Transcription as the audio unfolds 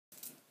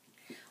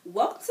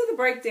Welcome to The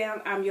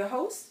Breakdown. I'm your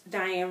host,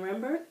 Diane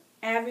Rembert,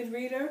 avid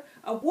reader,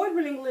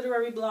 award-winning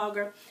literary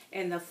blogger,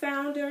 and the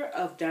founder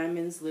of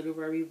Diamond's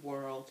Literary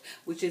World,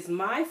 which is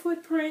my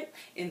footprint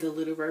in the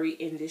literary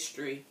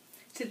industry.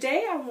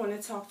 Today I want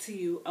to talk to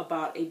you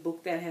about a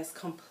book that has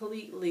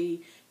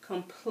completely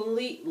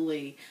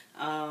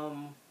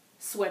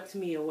swept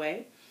me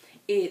away.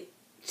 It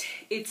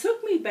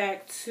took me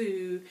back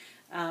to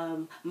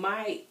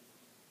my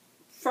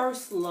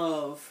first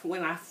love,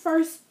 when I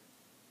first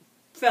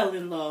fell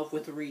in love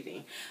with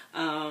reading.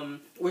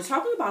 We're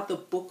talking about the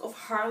Book of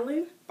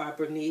Harlan by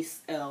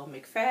Bernice L.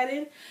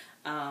 McFadden.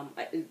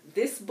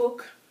 This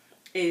book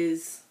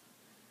is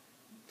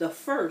the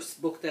first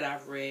book that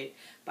I've read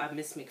by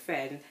Miss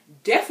McFadden.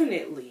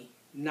 Definitely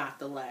not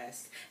the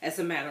last. As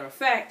a matter of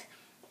fact,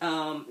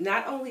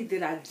 not only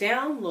did I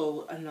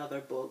download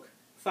another book,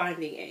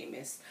 Finding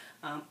Amos,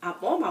 I'm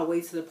on my way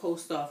to the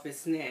post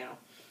office now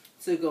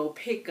to go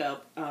pick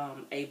up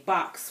a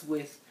box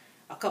with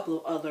a couple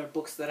of other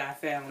books that I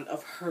found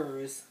of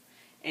hers.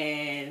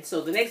 And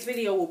so the next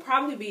video will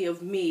probably be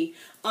of me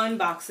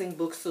unboxing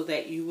books so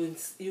that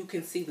you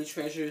can see the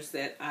treasures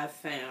that I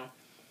found.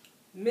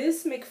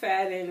 Miss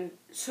McFadden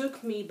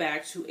took me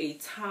back to a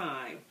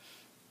time.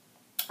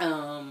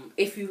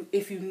 If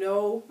you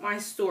know my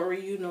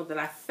story, you know that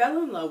I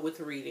fell in love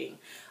with reading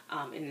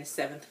in the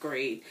 7th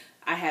grade.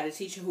 I had a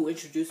teacher who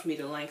introduced me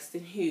to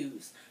Langston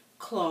Hughes,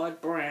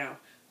 Claude Brown,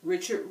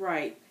 Richard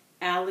Wright,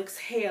 Alex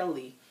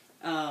Haley,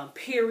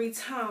 Perry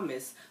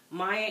Thomas,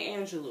 Maya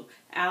Angelou,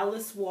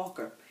 Alice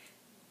Walker.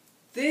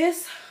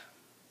 This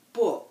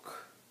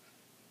book,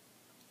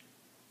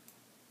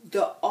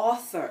 the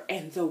author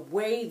and the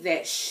way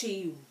that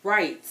she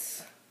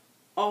writes,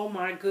 oh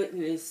my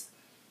goodness,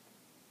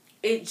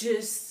 it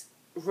just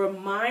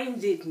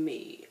reminded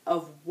me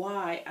of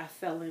why I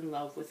fell in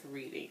love with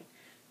reading.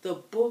 The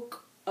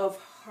Book of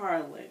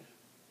Harlan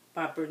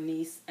by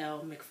Bernice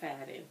L.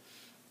 McFadden.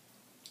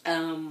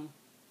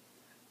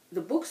 The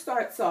book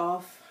starts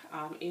off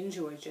in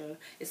Georgia.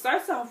 It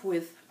starts off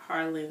with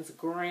Harlan's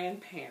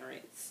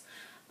grandparents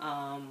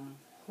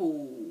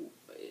who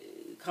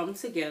come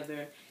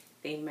together.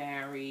 They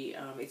marry.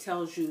 It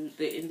tells you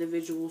the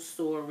individual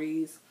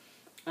stories.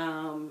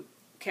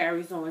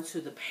 Carries on to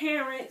the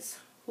parents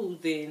who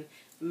then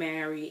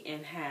marry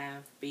and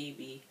have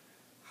baby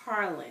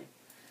Harlan.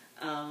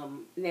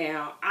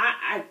 Now,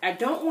 I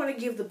don't want to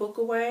give the book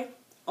away.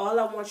 All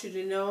I want you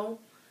to know,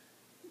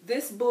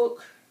 this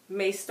book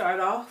may start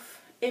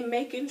off in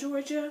Macon,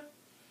 Georgia,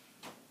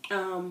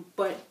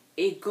 but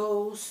it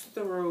goes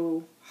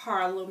through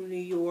Harlem, New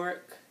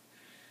York.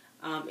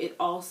 It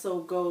also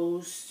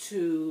goes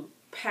to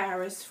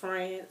Paris,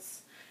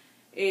 France.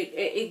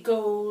 It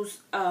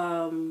goes,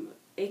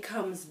 it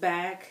comes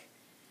back,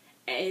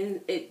 and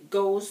it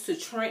goes to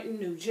Trenton,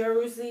 New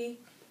Jersey,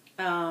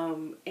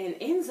 and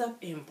ends up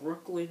in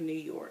Brooklyn, New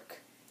York.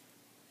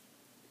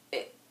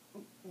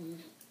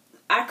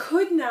 I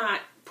could not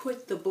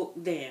put the book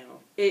down.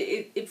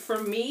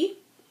 For me,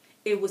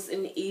 it was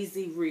an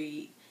easy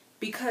read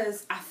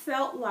because I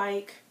felt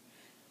like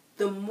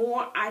the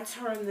more I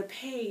turned the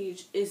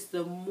page is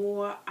the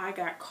more I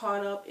got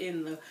caught up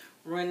in the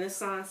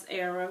Renaissance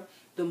era,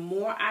 the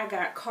more I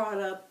got caught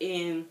up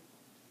in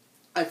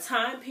a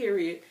time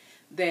period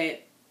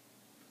that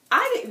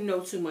I didn't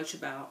know too much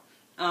about.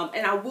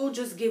 And I will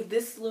just give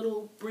this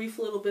brief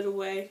little bit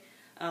away.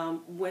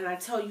 When I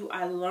tell you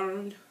I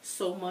learned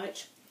so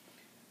much.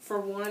 For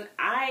one,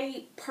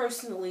 I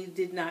personally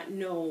did not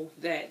know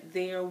that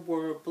there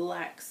were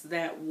blacks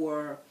that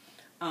were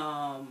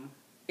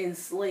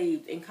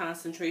enslaved in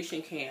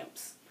concentration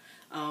camps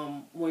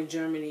when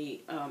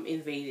Germany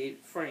invaded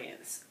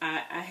France.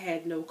 I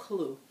had no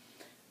clue.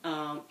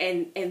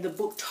 And the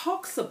book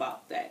talks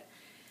about that.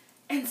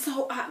 And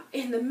so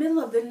in the middle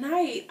of the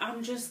night,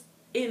 I'm just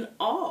in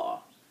awe.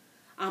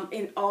 I'm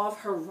in awe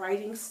of her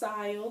writing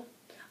style.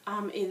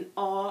 I'm in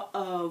awe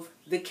of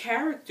the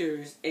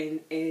characters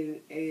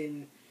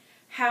and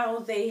how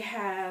they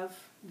have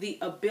the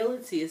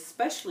ability,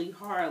 especially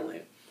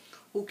Harlan,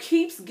 who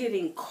keeps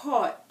getting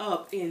caught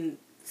up in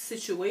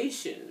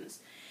situations.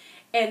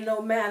 And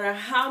no matter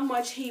how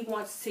much he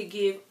wants to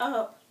give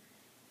up,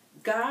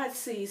 God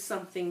sees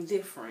something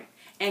different.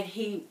 And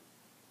he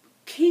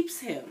keeps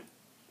him.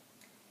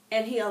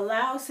 And he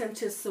allows him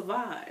to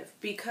survive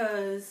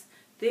because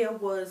there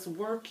was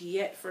work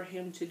yet for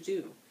him to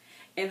do.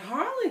 And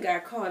Harlan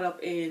got caught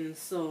up in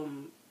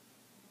some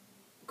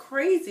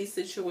crazy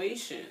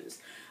situations.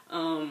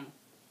 I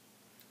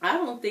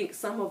don't think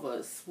some of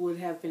us would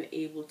have been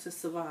able to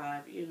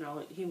survive. You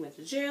know, he went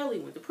to jail, he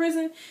went to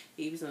prison,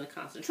 he was in a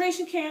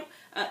concentration camp.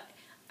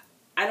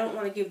 I don't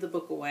want to give the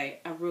book away.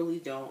 I really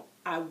don't.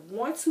 I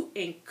want to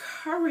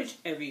encourage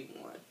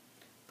everyone.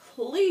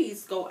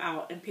 Please go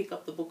out and pick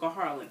up the Book of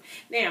Harlan.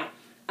 Now,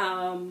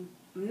 I'm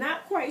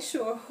not quite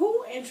sure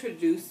who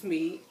introduced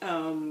me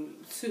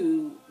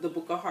to the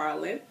Book of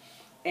Harlan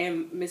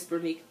and Miss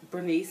Bernice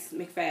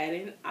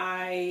McFadden.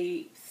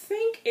 I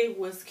think it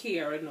was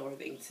Kiara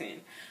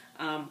Northington.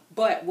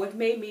 But what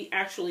made me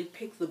actually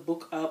pick the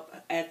book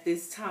up at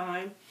this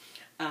time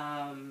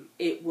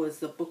It was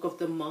the book of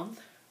the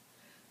month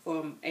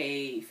from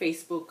a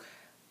Facebook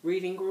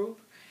reading group,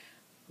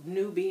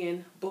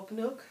 Nubian Book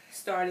Nook,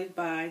 started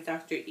by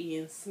Dr.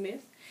 Ian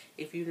Smith.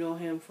 If you know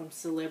him from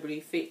Celebrity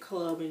Fit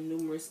Club and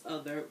numerous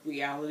other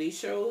reality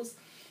shows,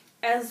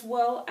 as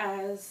well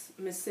as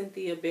Miss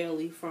Cynthia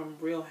Bailey from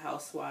Real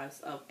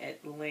Housewives of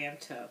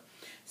Atlanta.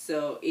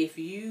 So if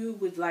you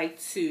would like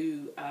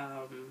to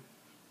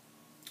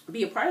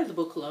be a part of the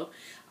book club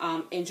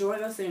and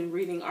join us in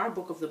reading our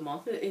book of the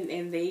month,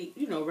 and they,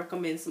 you know,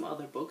 recommend some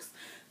other books,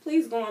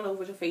 please go on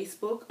over to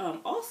Facebook,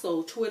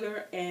 also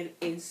Twitter and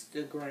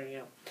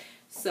Instagram.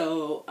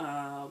 So,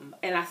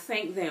 and I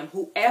thank them,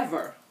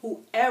 whoever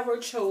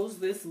chose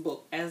this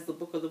book as the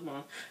book of the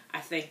month, I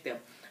thank them.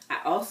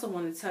 I also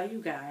want to tell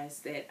you guys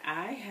that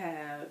I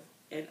have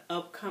an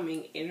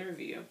upcoming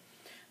interview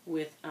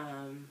with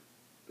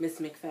Miss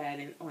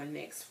McFadden on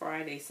next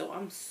Friday. So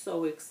I'm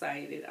so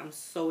excited. I'm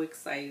so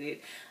excited.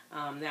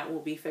 That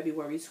will be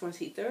February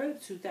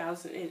 23rd,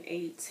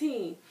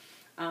 2018.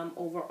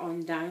 Over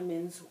on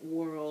Diamonds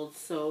World.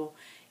 So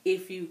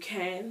if you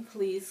can,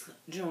 please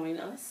join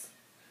us.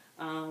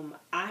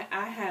 I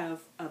have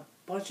a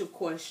bunch of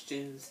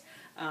questions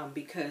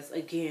because,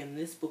 again,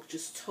 this book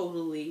just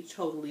totally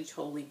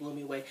blew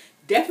me away.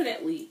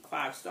 Definitely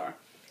 5-star.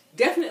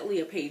 Definitely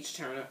a page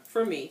turner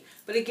for me.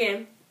 But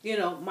again, you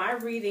know, my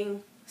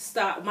reading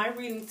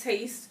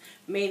taste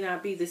may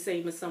not be the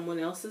same as someone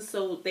else's,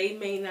 so they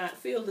may not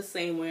feel the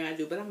same way I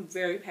do, but I'm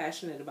very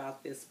passionate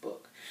about this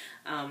book.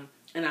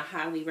 And I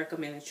highly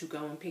recommend that you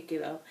go and pick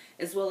it up,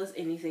 as well as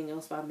anything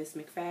else by Miss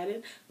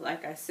McFadden.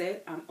 Like I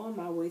said, I'm on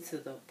my way to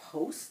the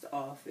post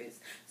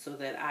office so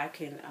that I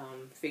can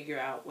figure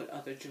out what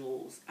other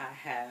jewels I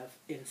have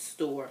in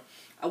store.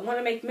 I want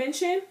to make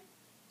mention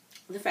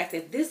the fact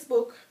that this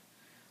book,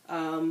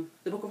 the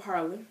Book of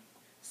Harlan,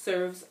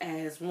 serves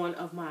as one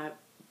of my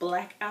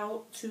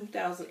Blackout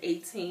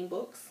 2018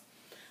 books.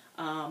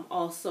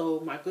 Also,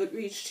 my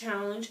Goodreads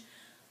challenge,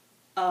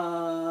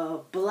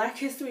 Black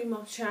History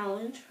Month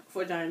challenge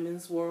for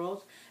Diamonds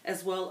World,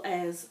 as well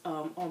as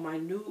on my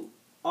new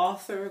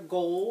author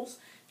goals.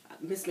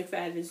 Miss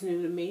McFadden is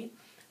new to me,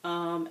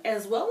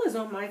 as well as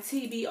on my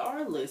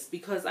TBR list,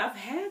 because I've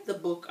had the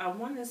book, I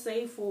want to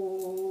say,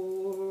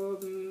 for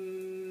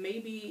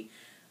maybe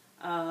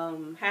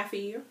half a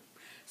year.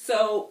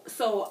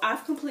 So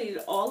I've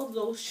completed all of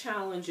those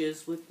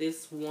challenges with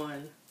this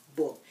one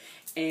book,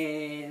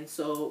 and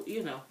so,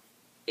 you know,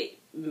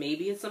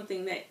 maybe it's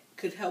something that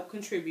could help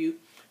contribute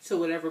to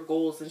whatever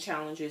goals and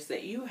challenges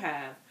that you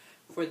have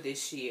for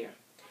this year.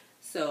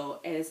 So,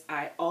 as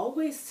I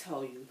always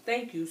tell you,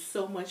 thank you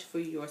so much for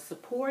your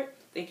support.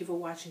 Thank you for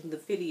watching the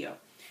video.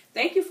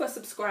 Thank you for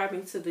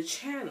subscribing to the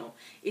channel.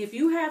 If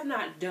you have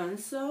not done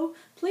so,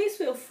 please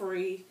feel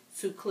free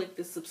to click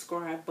the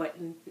subscribe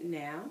button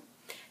now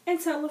and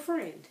tell a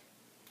friend.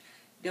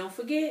 Don't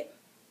forget,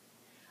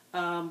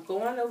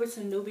 go on over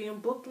to Nubian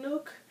Book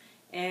Nook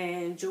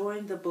and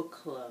join the book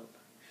club.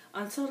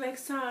 Until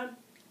next time,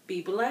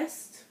 be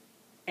blessed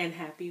and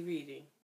happy reading.